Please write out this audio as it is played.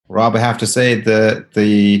Rob, I have to say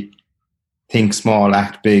the think small,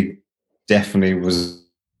 act big definitely was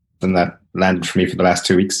something that landed for me for the last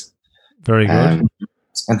 2 weeks. Very good.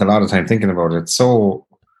 Spent a lot of time thinking about it. It's so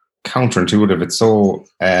counterintuitive. It's so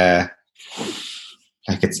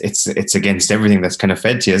like it's against everything that's kind of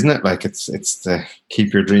fed to you, isn't it? Like it's the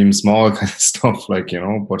keep your dreams small kind of stuff, like, you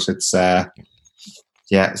know. But it's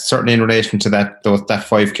certainly in relation to that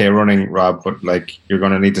 5K running, Rob. But like, you're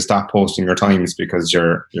going to need to stop posting your times because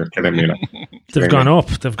you're killing me. Like. They've gone up.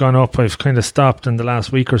 I've kind of stopped in the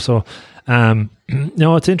last week or so.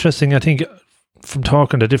 No, it's interesting. I think from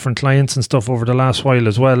talking to different clients and stuff over the last while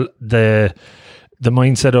as well, the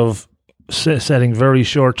mindset of setting very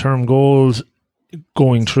short-term goals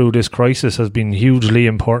going through this crisis has been hugely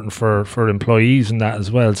important for employees and that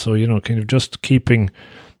as well. So, you know, kind of just keeping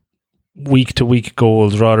week-to-week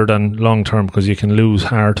goals rather than long-term, because you can lose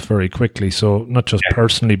heart very quickly. So not just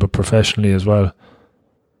personally, but professionally as well.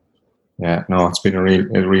 Yeah, no, it's been a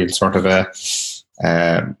real sort of a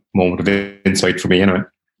moment of insight for me anyway.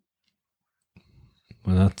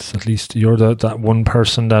 Well, that's at least you're that one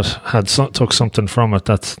person that took something from it.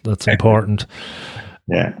 That's important.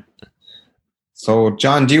 Yeah. So,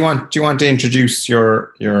 John, do you want to introduce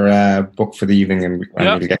your book for the evening, and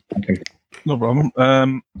we'll get something? No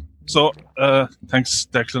problem. So, thanks,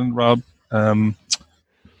 Declan, Rob.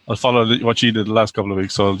 I'll follow what you did the last couple of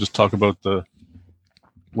weeks. So I'll just talk about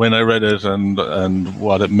when I read it and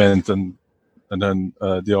what it meant, and then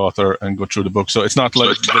the author, and go through the book. So it's not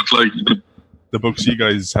like the books you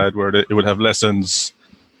guys had where it would have lessons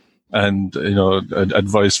and, you know,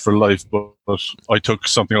 advice for life, but I took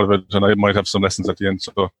something out of it, and I might have some lessons at the end.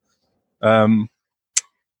 So, I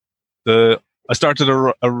started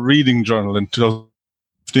a reading journal in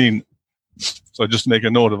 2015. So I just make a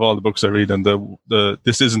note of all the books I read, and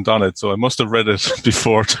this isn't on it, so I must have read it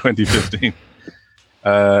before 2015.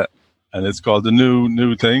 And it's called The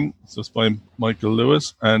New Thing. So it's by Michael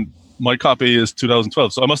Lewis, and my copy is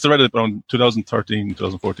 2012. So I must have read it around 2013,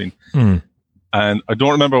 2014. And I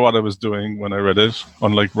don't remember what I was doing when I read it,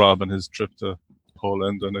 unlike Rob and his trip to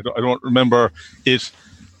Poland. And I don't remember it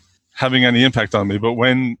having any impact on me. But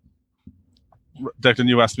when, Declan,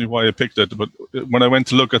 you asked me why I picked it, but when I went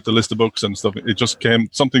to look at the list of books and stuff, it just came,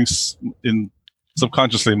 something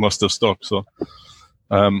subconsciously must have stuck. So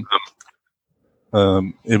it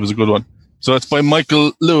was a good one. So it's by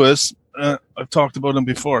Michael Lewis. I've talked about him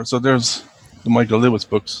before. So there's the Michael Lewis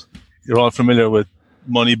books. You're all familiar with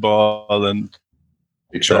Moneyball and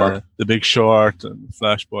Big Short. The Big Short and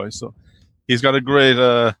Flash Boy. So he's got a great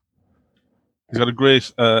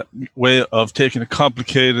way of taking a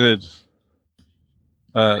complicated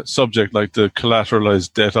subject like the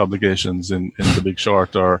collateralized debt obligations in The Big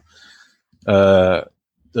Short, or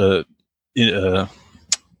the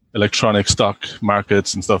electronic stock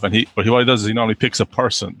markets and stuff. And what he does is he normally picks a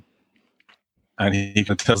person, and he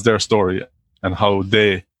can tell their story and how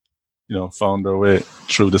they, you know, found their way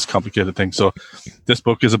through this complicated thing. So this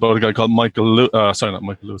book is about a guy called not Michael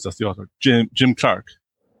Lewis, that's the author, Jim Clark.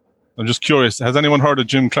 I'm just curious, has anyone heard of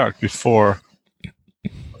Jim Clark before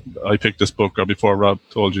I picked this book, or before Rob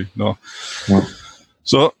told you? No.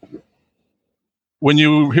 So when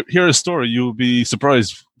you hear his story, you'll be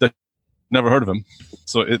surprised that you never heard of him.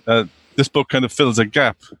 So this book kind of fills a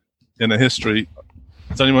gap in a history.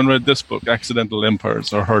 Has anyone read this book, Accidental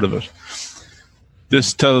Empires, or heard of it?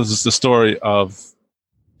 This tells us the story of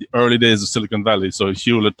the early days of Silicon Valley. So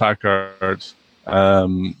Hewlett-Packard,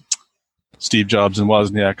 Steve Jobs and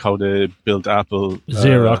Wozniak, how they built Apple.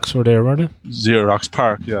 Xerox were there, weren't they? Xerox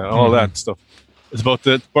PARC, yeah, all that stuff. It's about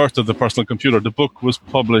the birth of the personal computer. The book was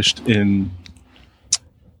published in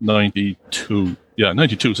 92. Yeah,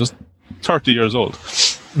 92, so it's 30 years old.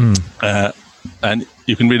 And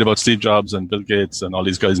you can read about Steve Jobs and Bill Gates and all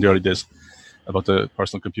these guys in the early days about the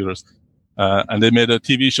personal computers. And they made a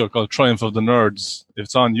TV show called Triumph of the Nerds.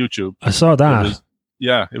 It's on YouTube. I saw that.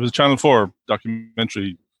 It was a Channel 4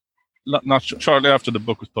 documentary, not shortly after the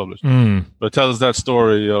book was published. But it tells that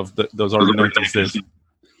story of those early 90s days.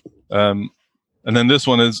 And then this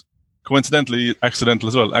one is coincidentally accidental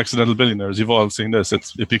as well. Accidental Billionaires. You've all seen this.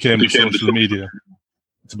 It became social media.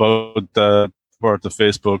 It's about the birth of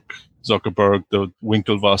Facebook, Zuckerberg, the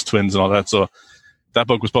Winklevoss twins and all that. So that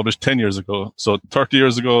book was published 10 years ago. So 30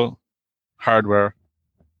 years ago, hardware.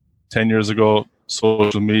 10 years ago,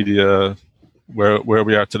 social media, where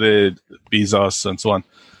we are today, Bezos and so on.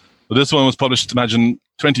 But this one was published, imagine,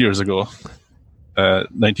 20 years ago,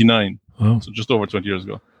 99. Wow. So just over 20 years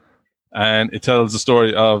ago. And it tells the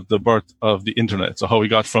story of the birth of the internet. So how we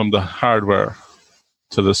got from the hardware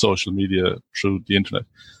to the social media through the internet.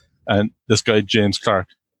 And this guy, James Clark.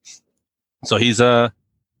 So he's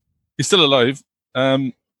He's still alive.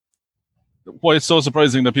 Why it's so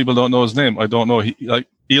surprising that people don't know his name, I don't know.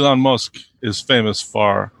 Elon Musk is famous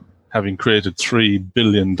for having created $3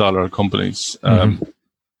 billion companies.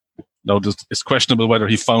 Now, it's questionable whether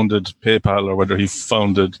he founded PayPal or whether he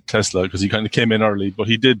founded Tesla, because he kind of came in early, but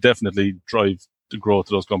he did definitely drive the growth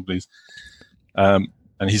of those companies. And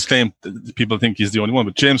he's claimed that people think he's the only one,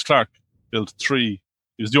 but James Clark built he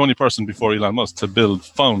was the only person before Elon Musk to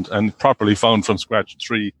found properly found from scratch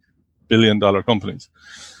 $3 billion companies.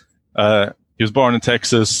 He was born in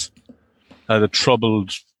Texas, had a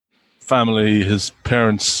troubled family. His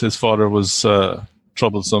father was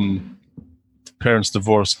troublesome. Parents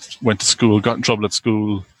divorced, went to school, got in trouble at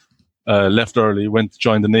school, left early, went to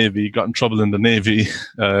join the Navy, got in trouble in the Navy.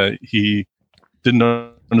 He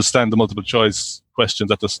didn't understand the multiple choice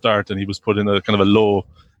questions at the start, and he was put in a kind of a low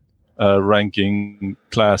ranking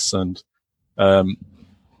class. And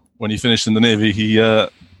when he finished in the Navy, he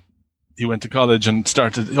went to college and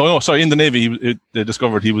started. In the Navy, they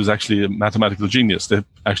discovered he was actually a mathematical genius. They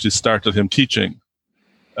actually started him teaching.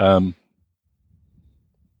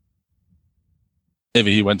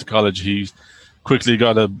 Navy, he went to college. He quickly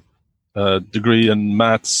got a degree in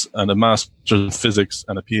maths and a master's in physics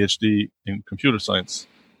and a PhD in computer science.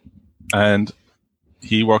 And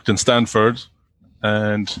he worked in Stanford,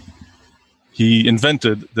 and he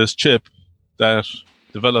invented this chip that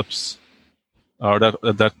develops or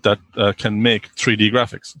that can make 3D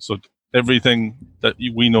graphics. So everything that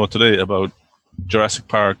we know today about Jurassic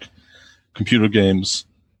Park, computer games,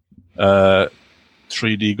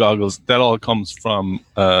 3D goggles, that all comes from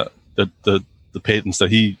the patents that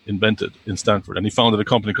he invented in Stanford. And he founded a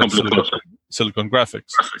company called Silicon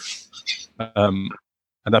Graphics. And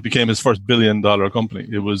that became his first $1 billion company.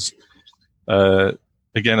 It was,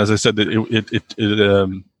 again, as I said,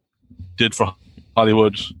 it did for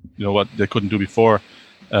Hollywood, what they couldn't do before.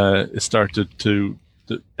 It started the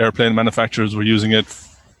airplane manufacturers were using it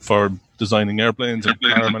for designing airplanes, and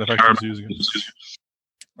car manufacturers were using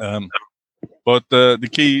it. But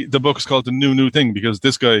the book is called The New Thing, because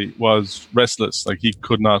this guy was restless. Like, he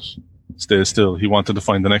could not stay still. He wanted to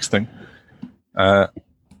find the next thing.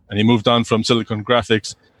 And he moved on from Silicon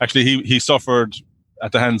Graphics. Actually, he suffered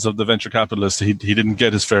at the hands of the venture capitalists. He didn't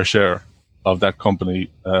get his fair share of that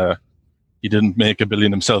company. He didn't make $1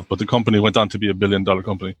 billion himself, but the company went on to be $1 billion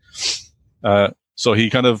company. So he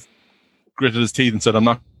kind of gritted his teeth and said, I'm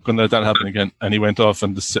not going to let that happen again. And he went off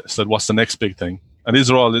and said, what's the next big thing? And this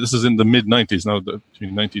is in the mid-90s now,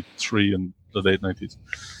 between 93 and the late 90s.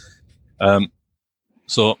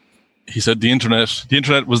 So he said the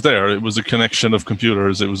internet was there. It was a connection of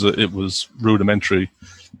computers. It was rudimentary.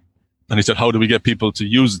 And he said, how do we get people to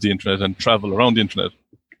use the internet and travel around the internet?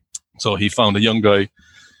 So he found a young guy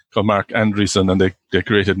called Mark Andreessen, and they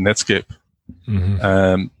created Netscape.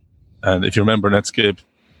 Mm-hmm. And if you remember Netscape,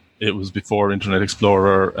 it was before Internet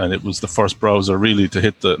Explorer, and it was the first browser really to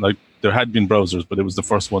hit there had been browsers, but it was the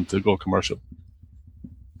first one to go commercial.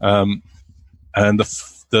 And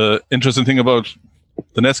the interesting thing about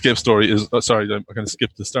the Netscape story is, I'm going to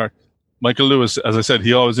skip the start. Michael Lewis, as I said,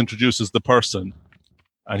 he always introduces the person,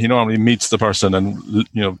 and he normally meets the person and,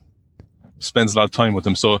 spends a lot of time with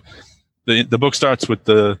them. So the book starts with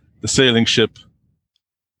the sailing ship,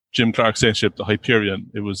 Jim Clark sailing ship, the Hyperion.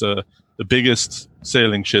 It was the biggest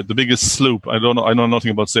sailing ship, the biggest sloop. I know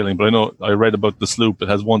nothing about sailing, but I read about the sloop. It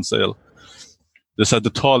has one sail. This had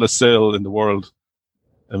the tallest sail in the world.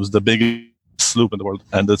 It was the biggest sloop in the world,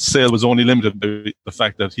 and the sail was only limited by the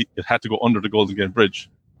fact that it had to go under the Golden Gate Bridge.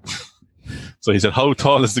 So he said, how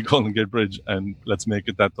tall is the Golden Gate Bridge? And let's make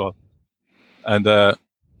it that tall. And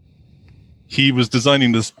he was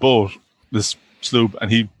designing this boat, this sloop,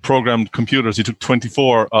 and he programmed computers. He took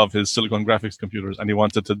 24 of his Silicon Graphics computers, and he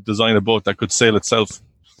wanted to design a boat that could sail itself.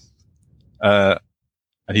 And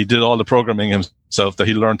he did all the programming himself, that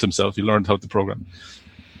he learned himself. He learned how to program.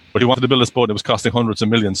 But he wanted to build this boat. It was costing hundreds of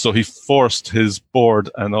millions. So he forced his board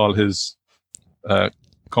and all his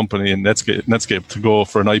company in Netscape to go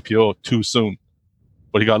for an IPO too soon.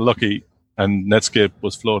 But he got lucky, and Netscape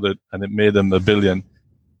was floated, and it made him $1 billion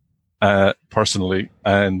personally.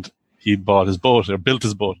 And he bought his boat, or built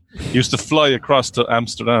his boat. He used to fly across to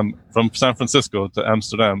Amsterdam, from San Francisco to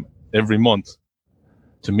Amsterdam every month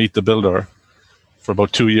to meet the builder for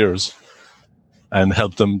about 2 years and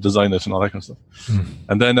help them design it and all that kind of stuff.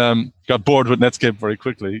 And then got bored with Netscape very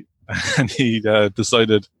quickly, and he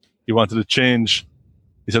decided he wanted to change.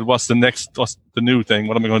 He said, what's the new thing?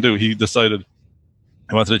 What am I going to do? He decided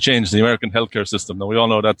he wanted to change the American healthcare system. Now, we all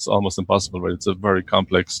know that's almost impossible, right? It's a very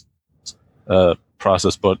complex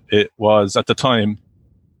process, but it was, at the time,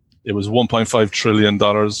 it was $1.5 trillion,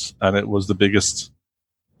 and it was the biggest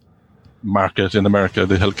market in America,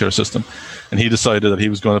 the healthcare system. And he decided that he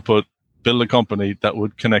was going to build a company that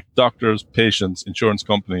would connect doctors, patients, insurance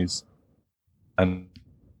companies, and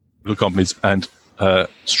companies, and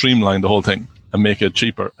streamline the whole thing and make it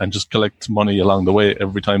cheaper and just collect money along the way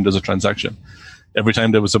every time there's a transaction. Every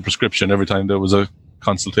time there was a prescription, every time there was a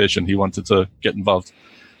consultation, he wanted to get involved.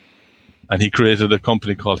 And he created a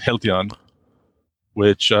company called Healthion,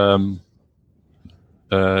 which the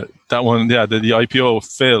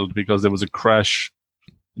IPO failed because there was a crash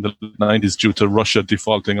in the 90s due to Russia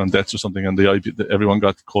defaulting on debts or something, and everyone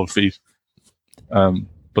got cold feet.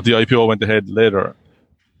 But the IPO went ahead later,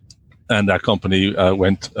 and that company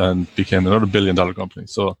went and became another $1 billion company.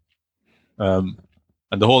 So,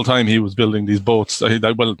 and the whole time he was building these boats.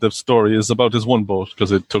 The story is about his one boat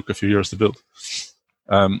because it took a few years to build.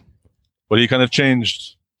 But he kind of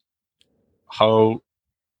changed how,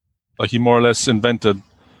 he more or less invented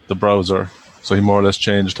the browser. So he more or less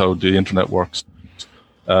changed how the internet works.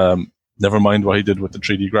 Never mind what he did with the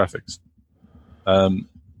 3D graphics.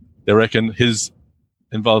 They reckon his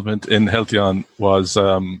involvement in Healthion was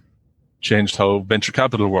changed how venture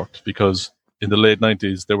capital worked, because in the late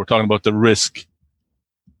 90s they were talking about the risk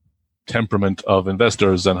temperament of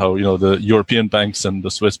investors and how, the European banks and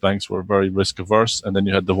the Swiss banks were very risk averse, and then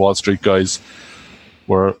you had the Wall Street guys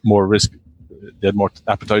were more risk, they had more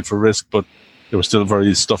appetite for risk, but they were still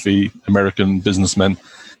very stuffy American businessmen.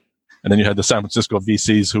 And then you had the San Francisco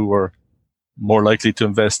VCs who were more likely to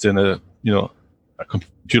invest in a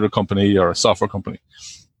computer company or a software company.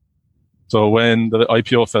 So when the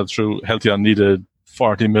IPO fell through, Healthion needed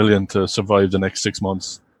 $40 million to survive the next 6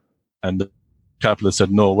 months, and the capitalist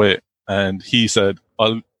said no way. And he said,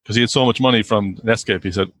 because he had so much money from Netscape,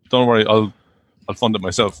 he said, "Don't worry, I'll fund it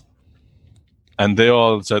myself." And they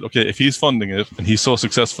all said, "Okay, if he's funding it and he's so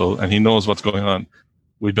successful and he knows what's going on,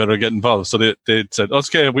 we better get involved." So they said,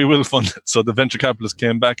 "Okay, we will fund it." So the venture capitalists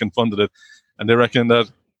came back and funded it, and they reckon that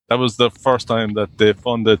was the first time that they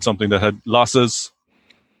funded something that had losses,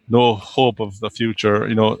 no hope of the future.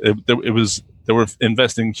 They were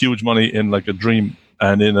investing huge money in like a dream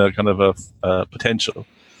and in a kind of a potential.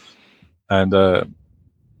 And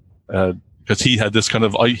because he had this kind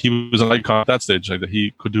of, he was an icon at that stage, like that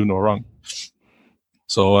he could do no wrong.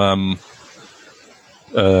 So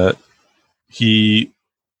he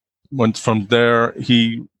went from there.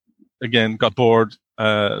 He again got bored,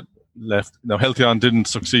 left. Now Healthion didn't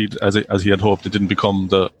succeed as he had hoped. It didn't become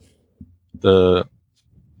the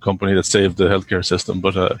company that saved the healthcare system.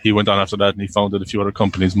 But he went on after that, and he founded a few other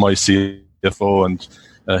companies, MyCFO, and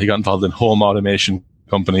he got involved in home automation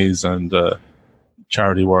companies and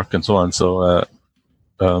charity work and so on. So,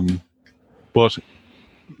 but let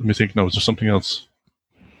me think. No, was there something else?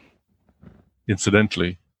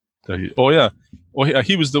 Incidentally, he was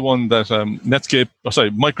the one that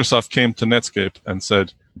Microsoft came to Netscape and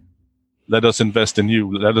said, "Let us invest in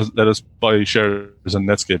you. Let us buy shares in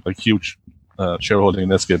Netscape, like huge shareholding in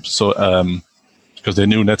Netscape." So, because they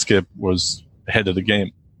knew Netscape was ahead of the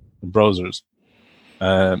game in browsers,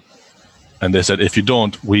 and they said, "If you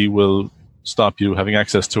don't, we will stop you having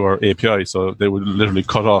access to our API." So they would literally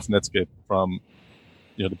cut off Netscape from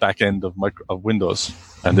the back end of Windows,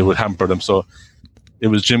 and they would hamper them. So it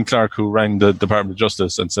was Jim Clark who rang the Department of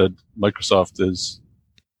Justice and said Microsoft is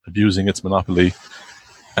abusing its monopoly,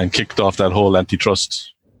 and kicked off that whole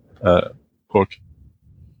antitrust court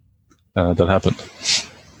that happened.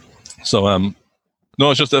 So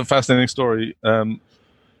no, it's just a fascinating story.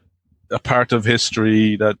 A part of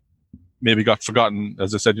history that maybe got forgotten.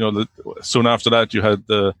 As I said, soon after that you had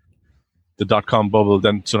the dot-com bubble.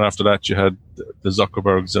 Then soon after that you had the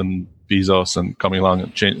Zuckerbergs and Bezos and coming along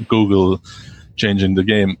and Google changing the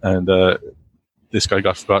game, and this guy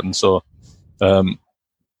got forgotten. So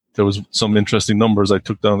there was some interesting numbers I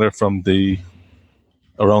took down there from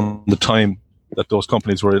around the time that those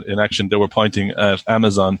companies were in action. They were pointing at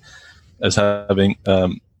Amazon as having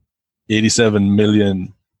 $87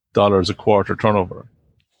 million a quarter turnover.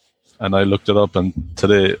 And I looked it up, and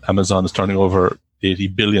today Amazon is turning over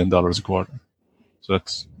 $80 billion a quarter. So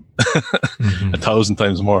that's 1,000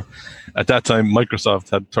 times more. At that time, Microsoft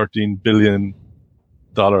had $13 billion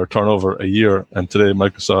turnover a year, and today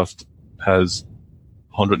Microsoft has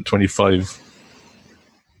 125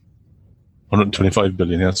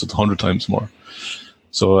 billion. Yeah, so it's 100 times more.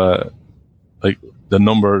 So, the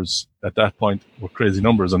numbers at that point were crazy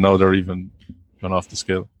numbers, and now they're even gone off the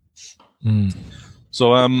scale.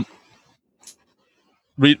 So,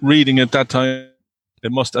 reading at that time,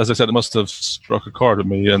 it must have struck a chord with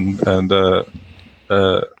me, and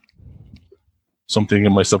something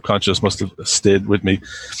in my subconscious must have stayed with me.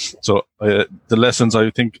 So the lessons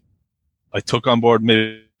I think I took on board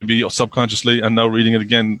maybe maybe subconsciously, and now reading it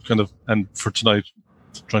again, and for tonight,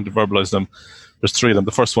 trying to verbalize them. There's 3 of them.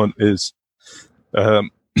 The first one is the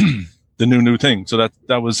new thing. So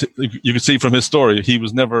that was, you could see from his story, he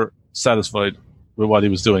was never satisfied with what he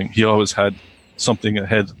was doing. He always had something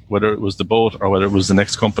ahead, whether it was the boat or whether it was the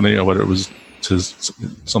next company or whether it was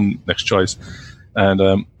some next choice.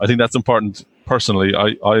 And I think that's important. Personally,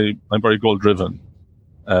 I'm very goal driven,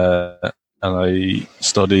 and I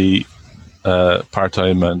study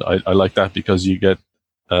part-time, and I like that because you get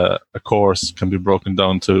a course can be broken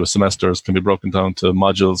down to semesters, can be broken down to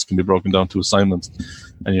modules, can be broken down to assignments,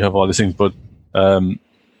 and you have all these things. But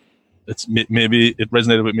it's maybe it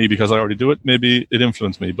resonated with me because I already do it. Maybe it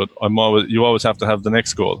influenced me, but you always have to have the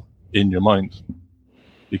next goal in your mind,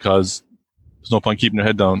 because there's no point keeping your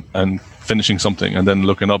head down and finishing something and then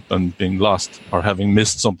looking up and being lost or having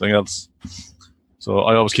missed something else. So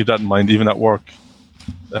I always keep that in mind, even at work.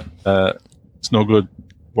 It's no good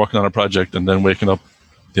working on a project and then waking up,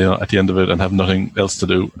 at the end of it and have nothing else to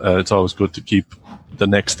do. It's always good to keep the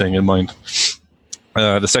next thing in mind.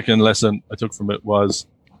 The second lesson I took from it was,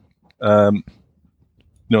 everyone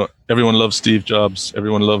loves Steve Jobs,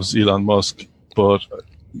 everyone loves Elon Musk, but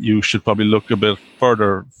you should probably look a bit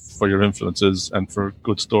further for your influences and for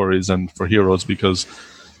good stories and for heroes, because,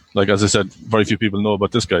 like, as I said, very few people know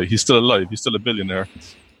about this guy. He's still alive. He's still a billionaire.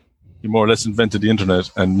 He more or less invented the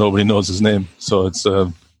internet and nobody knows his name. So it's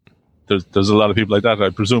there's a lot of people like that,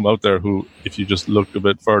 I presume, out there who, if you just look a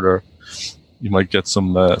bit further, you might get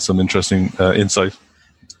some interesting insight.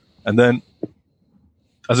 And then,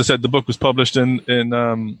 as I said, the book was published in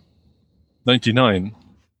 99.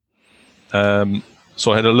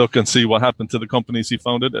 So I had a look and see what happened to the companies he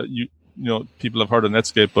founded. People have heard of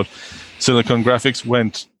Netscape, but Silicon Graphics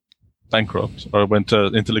went bankrupt or went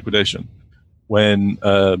into liquidation when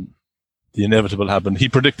the inevitable happened. He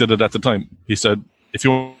predicted it at the time. He said, if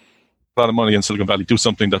you want a lot of money in Silicon Valley, do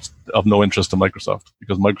something that's of no interest to Microsoft,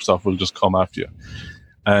 because Microsoft will just come after you.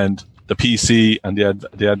 And the PC and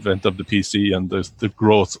the advent of the PC and the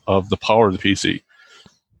growth of the power of the PC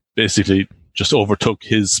basically just overtook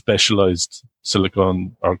his specialized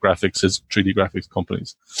silicon or graphics, his 3D graphics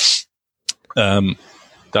companies.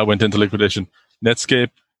 That went into liquidation.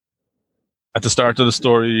 Netscape, at the start of the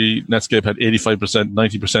story, Netscape had 85%,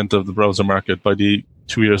 90% of the browser market. By 2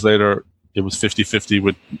 years later, it was 50-50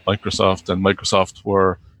 with Microsoft, and Microsoft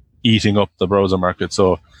were eating up the browser market.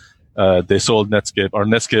 So they sold Netscape, or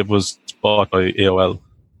Netscape was bought by AOL.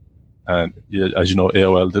 And as you know,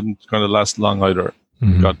 AOL didn't kind of last long either.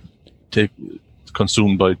 Mm-hmm. Got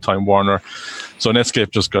consumed by Time Warner. So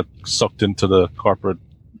Netscape just got sucked into the corporate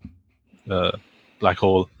black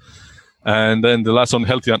hole. And then the last one,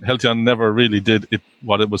 Healtheon never really did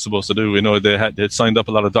what it was supposed to do. They had signed up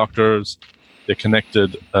a lot of doctors. They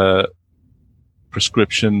connected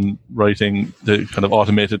prescription writing, the kind of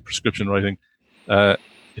automated prescription writing.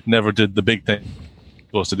 It never did the big thing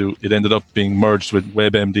it was supposed to do. It ended up being merged with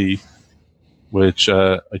WebMD, which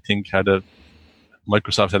I think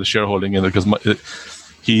Microsoft had a shareholding in it, because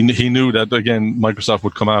he knew that, again, Microsoft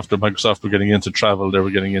would come after. Microsoft were getting into travel, they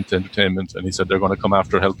were getting into entertainment, and he said they're going to come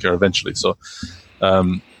after healthcare eventually. So,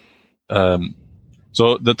 so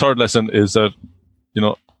the third lesson is that,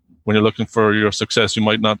 when you're looking for your success, you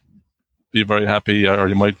might not be very happy, or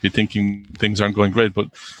you might be thinking things aren't going great, but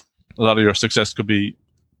a lot of your success could be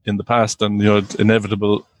in the past, and it's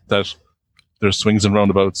inevitable that there's swings and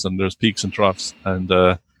roundabouts, and there's peaks and troughs, and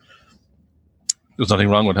there's nothing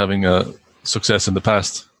wrong with having a success in the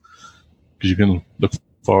past, because you can look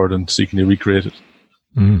forward and see, can you recreate it.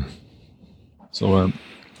 So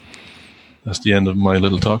that's the end of my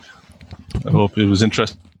little talk. I hope it was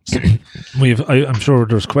interesting. I'm sure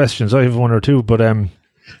there's questions. I have one or two, but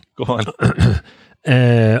go on.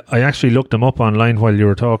 I actually looked him up online while you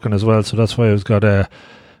were talking as well, so that's why I got a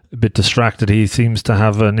bit distracted. He seems to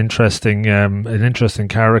have an interesting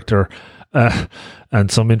character. And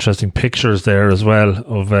some interesting pictures there as well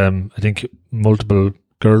of, I think, multiple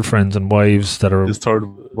girlfriends and wives that are... His third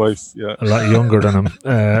wife, yeah. A lot younger than him.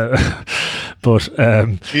 But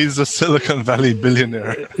he's a Silicon Valley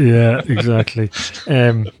billionaire. Yeah, exactly.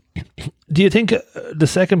 Do you think the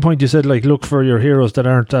second point you said, like, look for your heroes that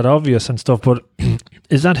aren't that obvious and stuff, but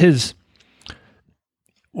is that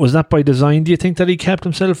was that by design? Do you think that he kept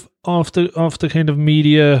himself off the kind of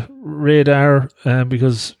media radar?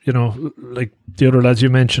 Because, like the other lads you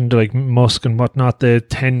mentioned, like Musk and whatnot, they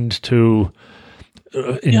tend to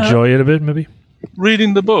enjoy it a bit, maybe?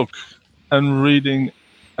 Reading the book and reading,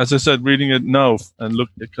 as I said, reading it now and look,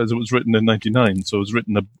 because it was written in 99, so it was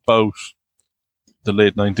written about the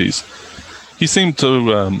late 90s. He seemed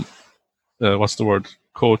to,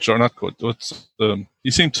 coach or not coach.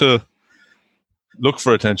 He seemed to look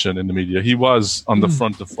for attention in the media. He was on the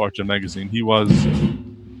front of Fortune magazine. He was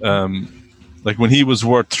like when he was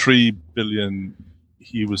worth $3 billion,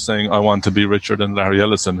 he was saying, "I want to be richer than Larry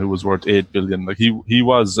Ellison, who was worth $8 billion." Like he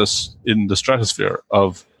was in the stratosphere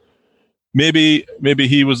of maybe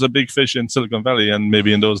he was a big fish in Silicon Valley, and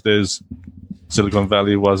maybe in those days Silicon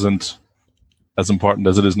Valley wasn't as important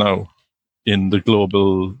as it is now in the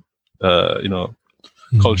global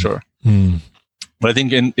culture. But I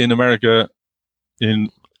think in America, in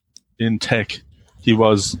tech, he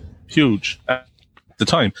was huge at the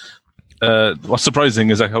time. What's surprising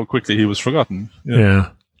is how quickly he was forgotten.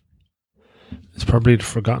 Yeah. It's probably the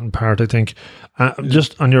forgotten part, I think.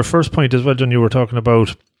 Just on your first point as well, John, you were talking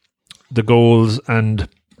about the goals and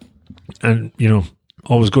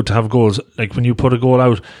always good to have goals. Like when you put a goal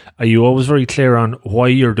out, are you always very clear on why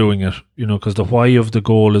you're doing it? Because the why of the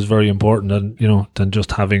goal is very important than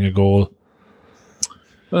just having a goal.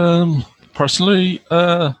 Personally,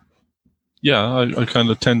 I kind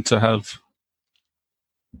of tend to have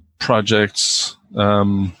projects,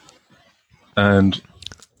 and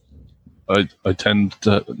I tend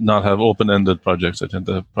to not have open-ended projects. I tend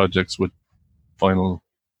to have projects with final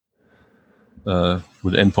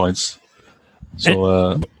with endpoints.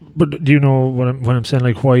 So, but do you know what I'm saying?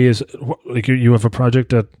 Like, why is like you have a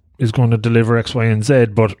project that is going to deliver X, Y, and Z,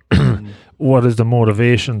 but what is the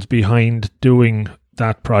motivations behind doing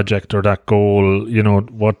that project or that goal?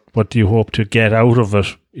 What do you hope to get out of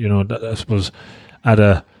it? I suppose at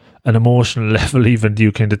an emotional level, even, do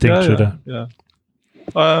you kind of think through that? Yeah.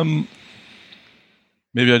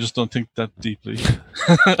 Maybe I just don't think that deeply.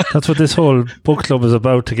 That's what this whole book club is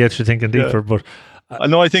about, to get you thinking deeper. Yeah. But I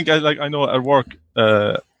know at work,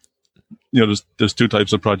 there's two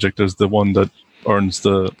types of project. There's the one that earns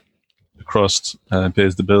the crust and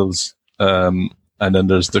pays the bills, and then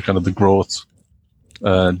there's the kind of the growth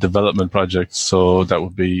development projects. So that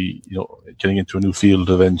would be getting into a new field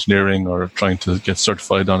of engineering or trying to get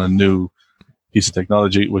certified on a new piece of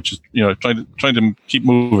technology, which is trying to keep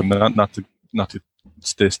moving, not to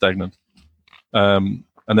stay stagnant. And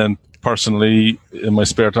then personally, in my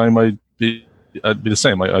spare time, I'd be the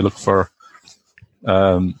same. I look for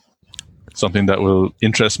something that will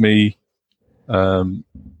interest me,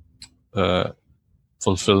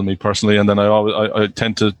 fulfill me personally, and then I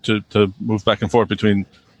tend to move back and forth between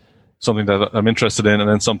something that I'm interested in and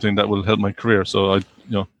then something that will help my career. So I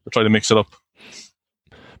try to mix it up.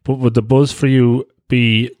 But would the buzz for you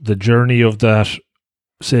be the journey of that,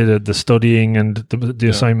 say the studying and the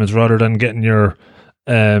assignments, rather than getting your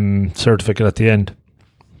certificate at the end?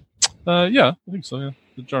 I think so. Yeah,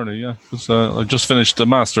 the journey. Yeah, because I just finished the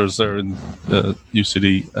masters there in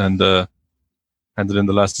UCD and handed in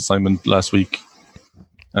the last assignment last week,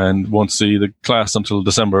 and won't see the class until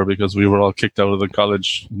December because we were all kicked out of the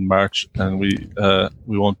college in March, and we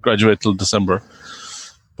won't graduate till December.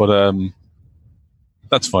 But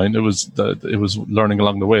that's fine. It was learning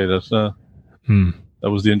along the way that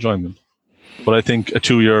was the enjoyment. But I think a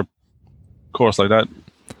 2-year course like that,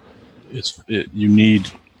 you need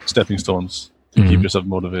stepping stones to keep yourself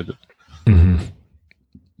motivated.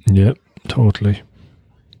 Yeah, totally.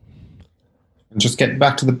 And just getting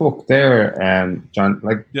back to the book there, John,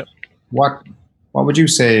 what would you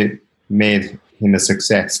say made him a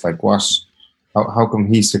success? Like how come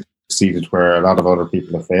he succeeded where a lot of other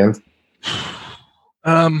people have failed?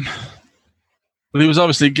 Well, he was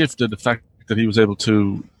obviously gifted. The fact that he was able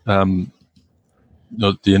to, the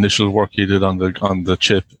initial work he did on the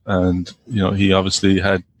chip, and he obviously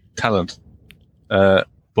had talent.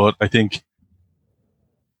 But I think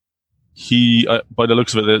he, by the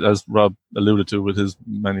looks of it, as Rob alluded to with his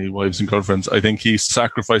many wives and girlfriends, I think he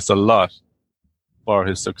sacrificed a lot for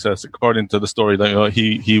his success. According to the story, that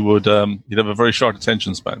he would he'd have a very short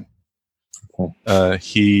attention span.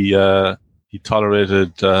 He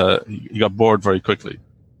tolerated. He got bored very quickly.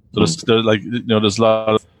 So there's a lot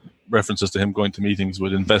of references to him going to meetings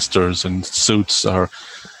with investors in suits or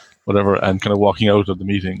whatever, and kind of walking out of the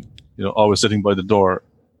meeting. Always sitting by the door.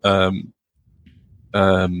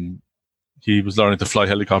 He was learning to fly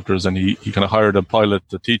helicopters, and he kind of hired a pilot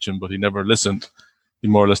to teach him, but he never listened. He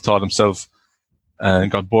more or less taught himself, and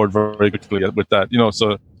got bored very quickly with that.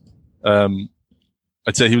 So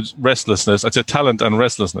I'd say he was restlessness. I'd say talent and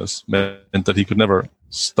restlessness meant that he could never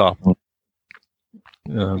stop.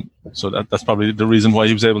 So that's probably the reason why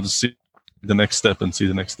he was able to see the next step and see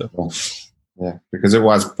the next step. Yeah, because it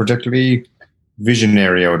was particularly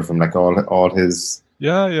visionary out of him, like all his.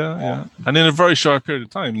 Yeah. And in a very short period of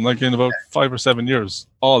time, like in about 5 or 7 years,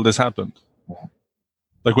 all this happened.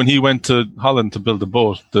 Like when he went to Holland to build a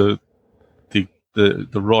boat, the the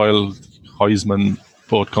Royal Heisman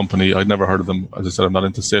boat company. I'd never heard of them. As I said, I'm not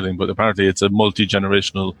into sailing, but apparently it's a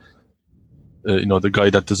multi-generational. The guy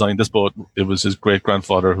that designed this boat, it was his great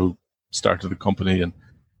grandfather who started the company, and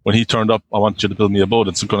when he turned up, I want you to build me a boat.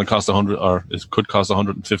 It's going to cost it could cost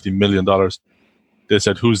 $150 million. They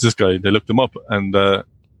said, "Who's this guy?" They looked him up, and the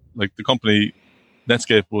company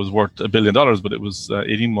Netscape was worth $1 billion, but it was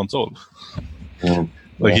 18 months old. Yeah.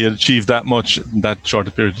 He had achieved that much in that short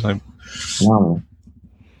a period of time. Wow.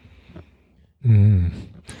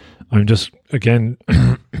 I'm just again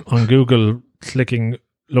on Google looking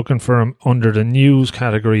for him under the news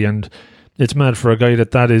category, and it's mad for a guy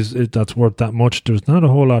that's worth that much. There's not a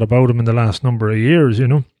whole lot about him in the last number of years, you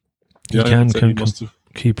know. Yeah, he can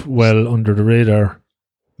keep well under the radar.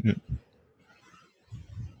 Yeah.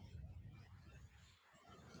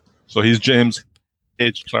 So he's James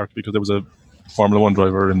H. Clark because there was a Formula One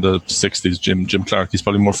driver in the 60s, Jim Clark. He's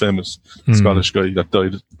probably more famous, Scottish guy that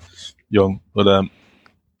died young. But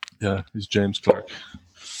yeah, he's James Clark.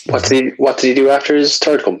 What did he do after his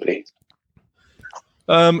third company?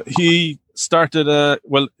 He started the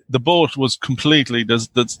boat was completely,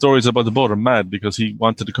 the stories about the boat are mad because he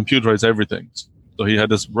wanted to computerize everything. So he had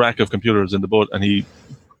this rack of computers in the boat, and he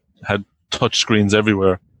had touch screens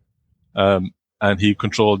everywhere. And he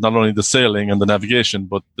controlled not only the sailing and the navigation,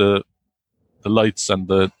 but the lights and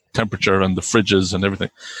the temperature and the fridges and everything.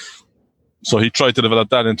 So he tried to develop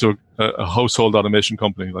that into a household automation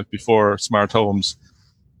company. Like before smart homes,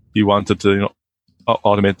 he wanted to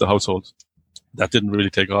automate the household. That didn't really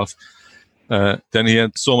take off. Then he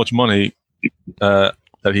had so much money that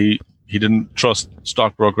he didn't trust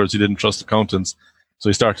stockbrokers. He didn't trust accountants. So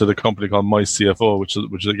he started a company called MyCFO,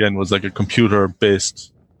 which again was like a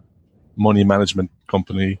computer-based money management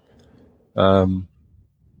company.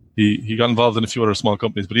 He got involved in a few other small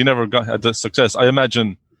companies, but he never had the success. I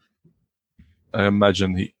imagine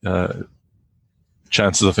he,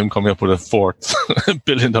 chances of him coming up with a fourth $1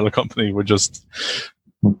 billion company were just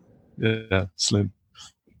slim.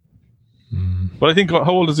 But I think, how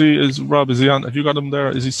old is he? Rob, is he on? Have you got him there?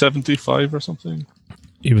 Is he 75 or something?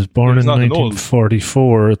 He was born in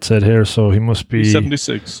 1944, it said here, so he must be... He's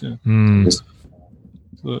 76, yeah.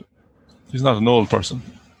 So he's not an old person.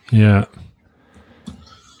 Yeah.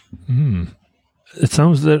 It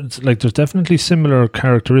sounds like there's definitely similar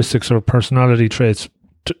characteristics or personality traits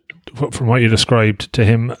from what you described to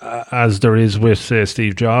him as there is with, say,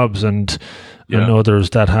 Steve Jobs and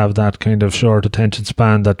others that have that kind of short attention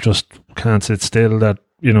span that just can't sit still, that,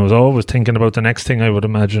 is always thinking about the next thing, I would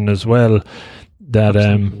imagine, as well, that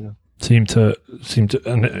seem to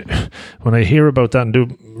and when I hear about that and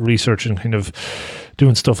do research and kind of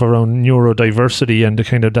doing stuff around neurodiversity and the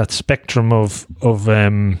kind of that spectrum of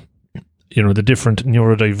the different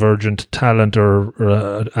neurodivergent talent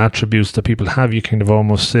or attributes that people have, you kind of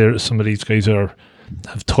almost say some of these guys have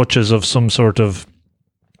touches of some sort of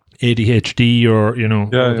ADHD or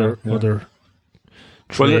other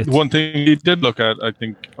traits. Well, one thing he did look at, I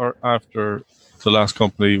think, after the last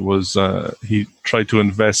company was he tried to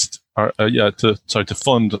to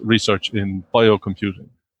fund research in biocomputing.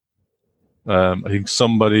 I think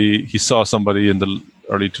he saw somebody in the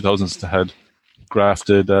early 2000s that had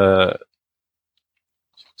grafted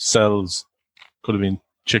cells, could have been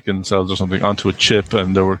chicken cells or something, onto a chip,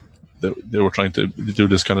 and they were trying to do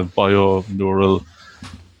this kind of bio-neural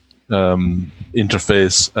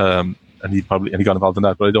interface, and he got involved in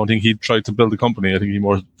that. But I don't think he tried to build a company. I think he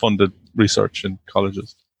more funded research in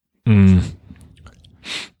colleges.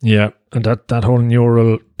 Yeah, and that whole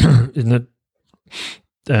neural, isn't it?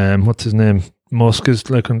 What's his name? Musk is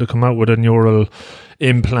looking to come out with a neural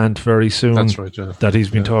implant very soon. That's right, yeah. That he's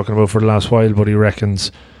been talking about for the last while, but he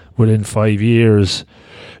reckons within 5 years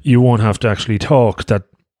you won't have to actually talk, that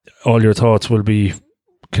all your thoughts will be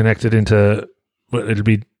connected into, it'll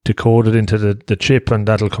be decoded into the chip, and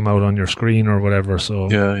that'll come out on your screen or whatever. So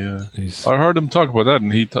yeah. I heard him talk about that,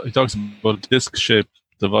 and he talks about a disc-shaped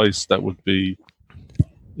device that would be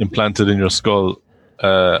implanted in your skull.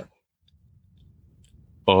 But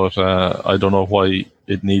I don't know why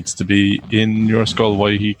it needs to be in your skull,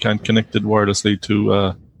 why he can't connect it wirelessly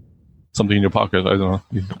to something in your pocket. I don't know.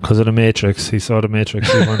 Because of the Matrix. He saw the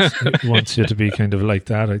Matrix. He wants you to be kind of like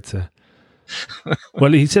that, I'd say.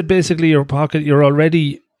 Well, he said basically your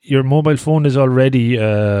mobile phone is already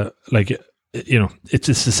it's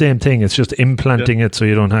the same thing. It's just implanting it so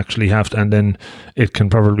you don't actually have to, and then it can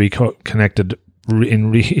probably be connected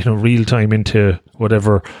in real time into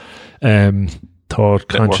whatever thought,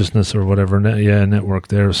 consciousness or whatever network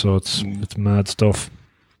there. So it's mad stuff.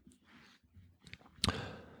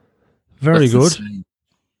 That's good. Insane.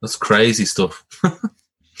 That's crazy stuff.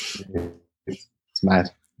 It's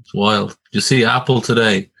mad. It's wild. You see Apple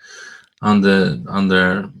today on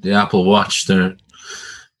the Apple Watch, they're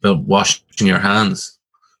about washing your hands.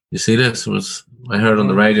 You see this? I heard on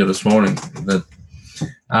the radio this morning that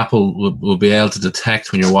Apple will be able to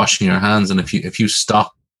detect when you're washing your hands, and if you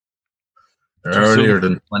stop earlier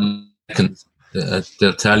than 20 seconds,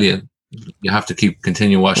 they'll tell you have to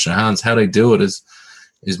continue washing your hands. How they do it is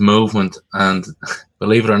movement and,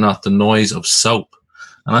 believe it or not, the noise of soap.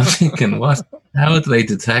 And I'm thinking, what? How do they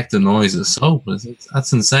detect the noise of soap?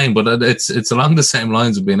 That's insane. But it's along the same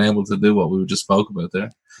lines of being able to do what we just spoke about there.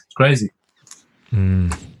 It's crazy.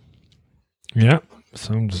 Yeah,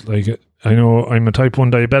 sounds like it. I know I'm a type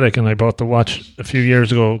 1 diabetic, and I bought the watch a few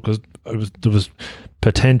years ago because there was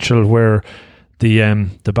potential where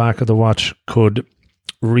the back of the watch could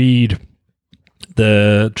read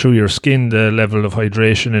through your skin the level of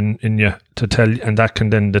hydration in you to tell, and that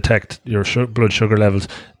can then detect your blood sugar levels.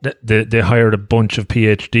 They hired a bunch of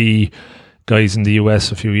PhD guys in the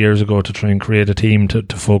US a few years ago to try and create a team to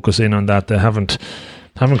focus in on that. They haven't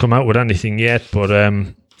come out with anything yet, but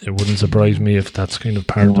it wouldn't surprise me if that's kind of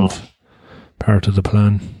part of the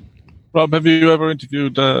plan. Rob, have you ever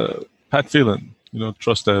interviewed Pat Phelan?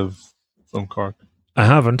 Trustev from Cork. I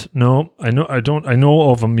haven't. No, I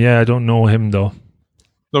know of him. Yeah, I don't know him though.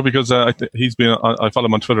 No, because he's been. I follow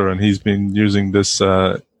him on Twitter, and he's been using this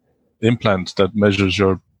implant that measures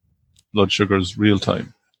your blood sugars real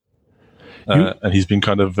time. And he's been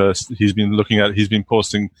he's been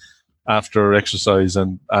posting after exercise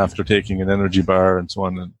and after taking an energy bar and so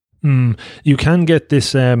on. You can get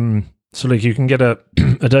this. So like you can get a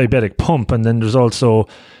diabetic pump, and then there's also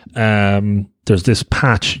there's this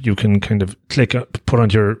patch you can kind of put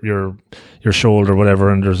onto your shoulder or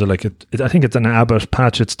whatever, and there's I think it's an Abbott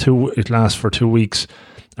patch. It lasts for 2 weeks,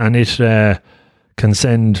 and it can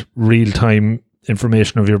send real time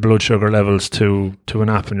information of your blood sugar levels to an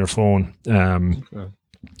app on your phone.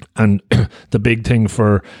 And the big thing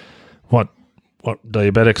for what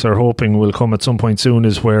diabetics are hoping will come at some point soon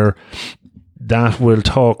is where that will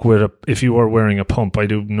talk with if you are wearing a pump. I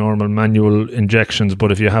do normal manual injections,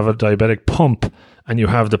 but if you have a diabetic pump and you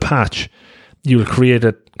have the patch, you'll create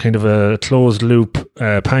a kind of a closed loop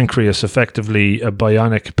pancreas, effectively a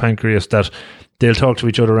bionic pancreas that they'll talk to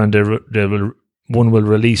each other, and one will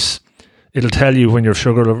release. It'll tell you when your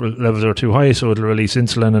sugar levels are too high, so it'll release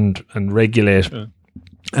insulin and regulate. Yeah.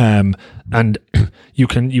 And you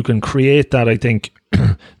can create that, I think,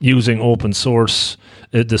 using open source,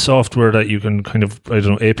 the software that you can kind of, I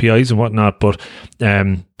don't know, APIs and whatnot, but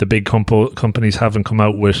the big companies haven't come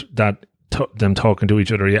out with that, them talking to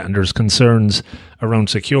each other yet. And there's concerns around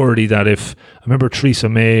security that I remember Theresa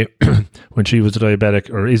May, when she was a diabetic,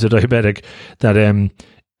 or is a diabetic, that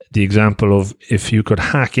the example of if you could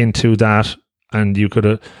hack into that and you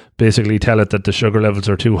could basically tell it that the sugar levels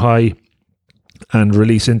are too high and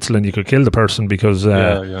release insulin, you could kill the person because you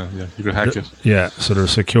could hack it. Yeah, so there's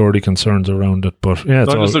security concerns around it, but yeah,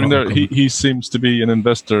 it's I'm just looking there. He seems to be an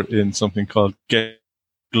investor in something called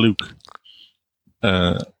GetGluck,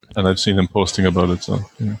 and I've seen him posting about it. So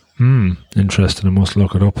yeah. Interesting. I must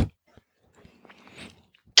look it up.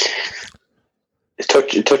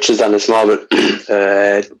 It touches on a small bit.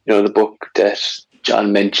 The book that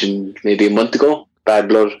John mentioned maybe a month ago, Bad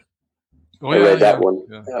Blood. I read that one.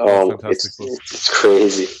 Yeah. It's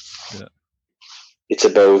crazy. Yeah. It's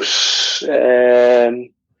about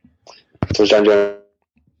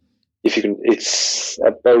it's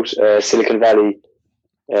about Silicon Valley,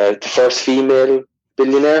 the first female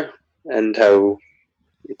billionaire, and how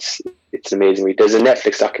it's an amazing read. There's a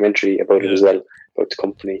Netflix documentary about it as well, about the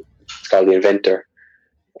company. It's called The Inventor,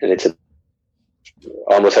 and it's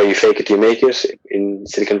almost how you fake it till you make it in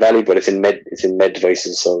Silicon Valley, but it's in med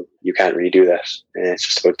devices, so you can't really do that. It's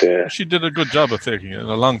just about She did a good job of faking it in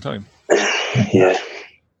a long time. Yeah.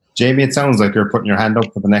 Jamie, it sounds like you're putting your hand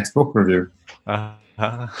up for the next book review. I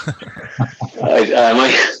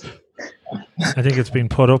think it's been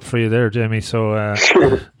put up for you there, Jamie. So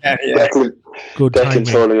good timing.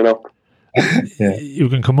 It up. Yeah. You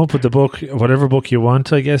can come up with the book, whatever book you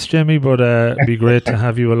want, I guess, Jamie, but it'd be great to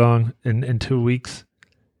have you along in 2 weeks.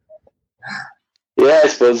 Yeah, I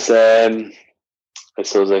suppose I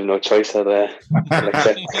have no choice. I'll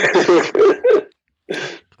accept.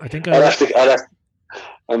 I think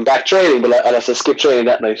I'm back training, but I'll have to skip training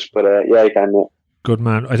that night. But I can. Yeah. Good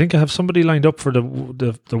man. I think I have somebody lined up for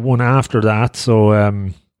the one after that. So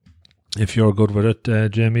if you're good with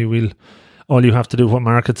it, Jamie, all you have to do, what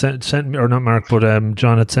Mark had sent me, or not Mark, but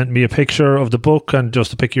John had sent me a picture of the book, and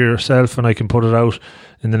just a picture yourself, and I can put it out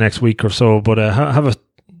in the next week or so. But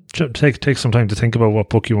take some time to think about what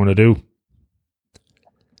book you want to do.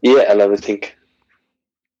 Yeah, I'll have a think.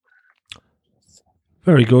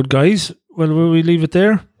 Very good, guys. Well, will we leave it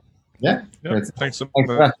there? Yeah. Yeah, Great. thanks so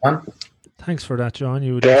Thanks for much. that, man. Thanks for that, John.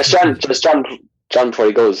 You John, before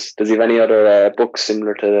he goes, does he have any other books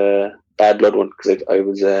similar to the Bad Blood one? Because I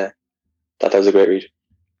was thought that was a great read.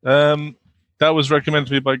 That was recommended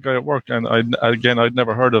to me by a guy at work, and I'd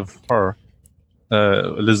never heard of her.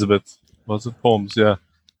 Elizabeth, was it Holmes? Yeah,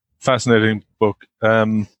 fascinating book.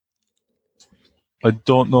 I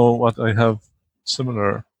don't know what I have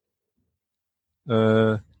similar.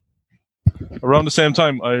 Around the same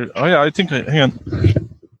time, I think hang on.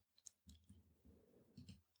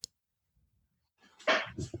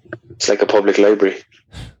 It's like a public library.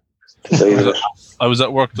 I was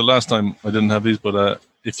at work the last time. I didn't have these, but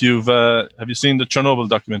if you've have you seen the Chernobyl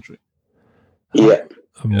documentary? Yeah.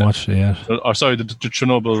 I haven't watched it yet. Or sorry, the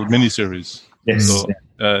Chernobyl miniseries. Yes. So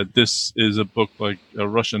this is a book by a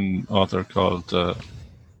Russian author called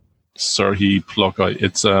Serhiy Plokhai.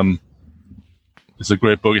 It's a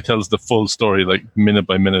great book. It tells the full story, like minute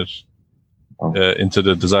by minute, into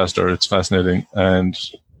the disaster. It's fascinating. And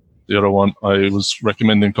the other one I was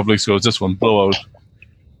recommending a couple weeks ago is this one, Blowout.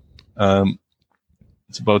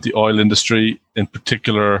 It's about the oil industry, in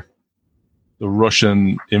particular, the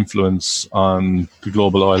Russian influence on the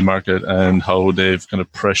global oil market and how they've kind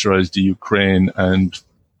of pressurized the Ukraine and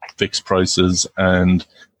fixed prices, and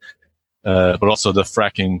but also the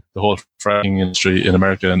whole fracking industry in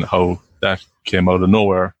America and how that came out of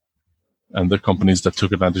nowhere, and the companies that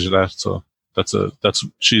took advantage of that. So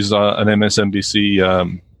she's an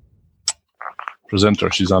MSNBC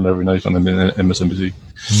presenter. She's on every night on MSNBC.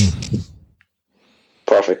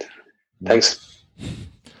 Perfect. Thanks.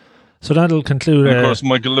 So that'll conclude. And of course,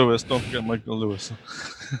 Michael Lewis. Don't forget Michael Lewis.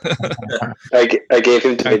 I gave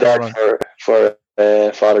him to my dad for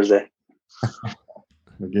Father's Day.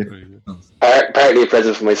 Partly a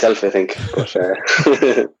present for myself, I think.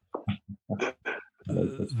 But,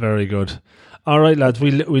 very good. All right, lads,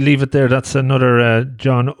 we leave it there. That's another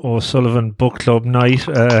John O'Sullivan Book Club night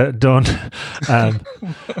done.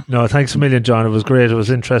 No, thanks a million, John. It was great. It was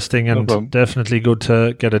interesting and definitely good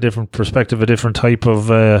to get a different perspective, a different type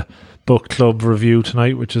of book club review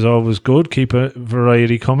tonight, which is always good. Keep a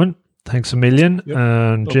variety coming. Thanks a million. Yep.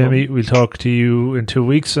 And Jamie, we'll talk to you in 2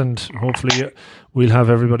 weeks, and hopefully we'll have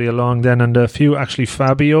everybody along then. And actually,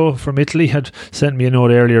 Fabio from Italy had sent me a note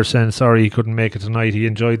earlier saying sorry he couldn't make it tonight. He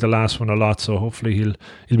enjoyed the last one a lot, so hopefully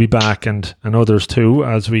he'll be back, and others too,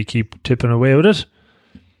 as we keep tipping away with it.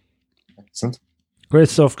 Excellent. Great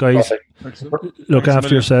stuff, guys. Excellent. Look Thanks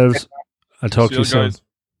after yourselves. I'll talk to you soon.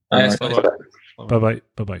 Thanks. Bye-bye. Bye-bye.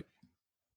 Bye-bye.